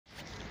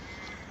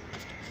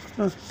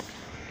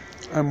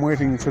I'm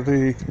waiting for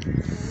the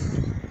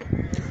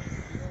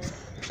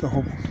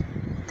Hope.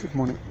 Good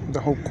morning. The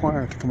Hope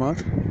Choir to come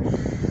out.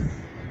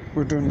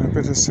 We're doing a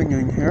bit of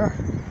singing here.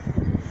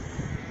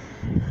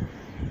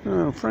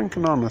 Frank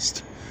and honest.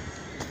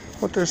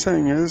 What they're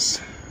saying is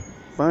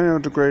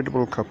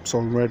biodegradable cups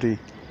already.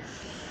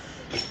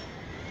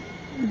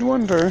 You'd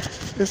wonder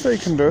if they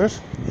can do it,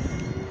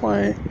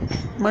 why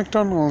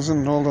McDonald's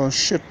and all those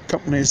shit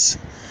companies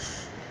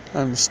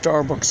and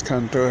Starbucks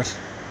can't do it.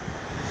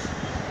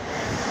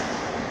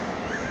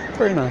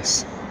 Very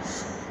nice.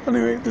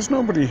 Anyway, there's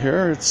nobody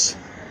here. It's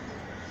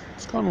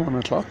gone 1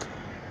 o'clock.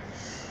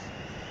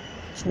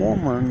 It's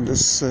warmer in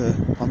this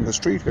on the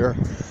street here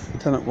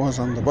than it was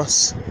on the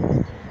bus,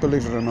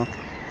 believe it or not.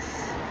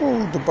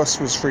 Oh, the bus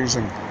was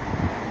freezing.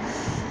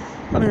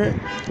 Anyway,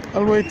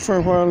 I'll wait for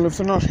a while. If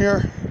they're not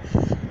here,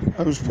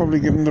 I was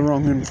probably given the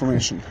wrong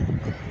information.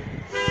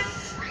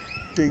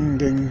 Ding,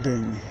 ding,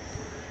 ding.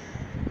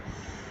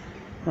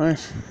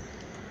 Right.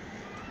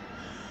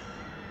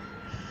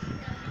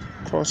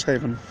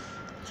 Crosshaven.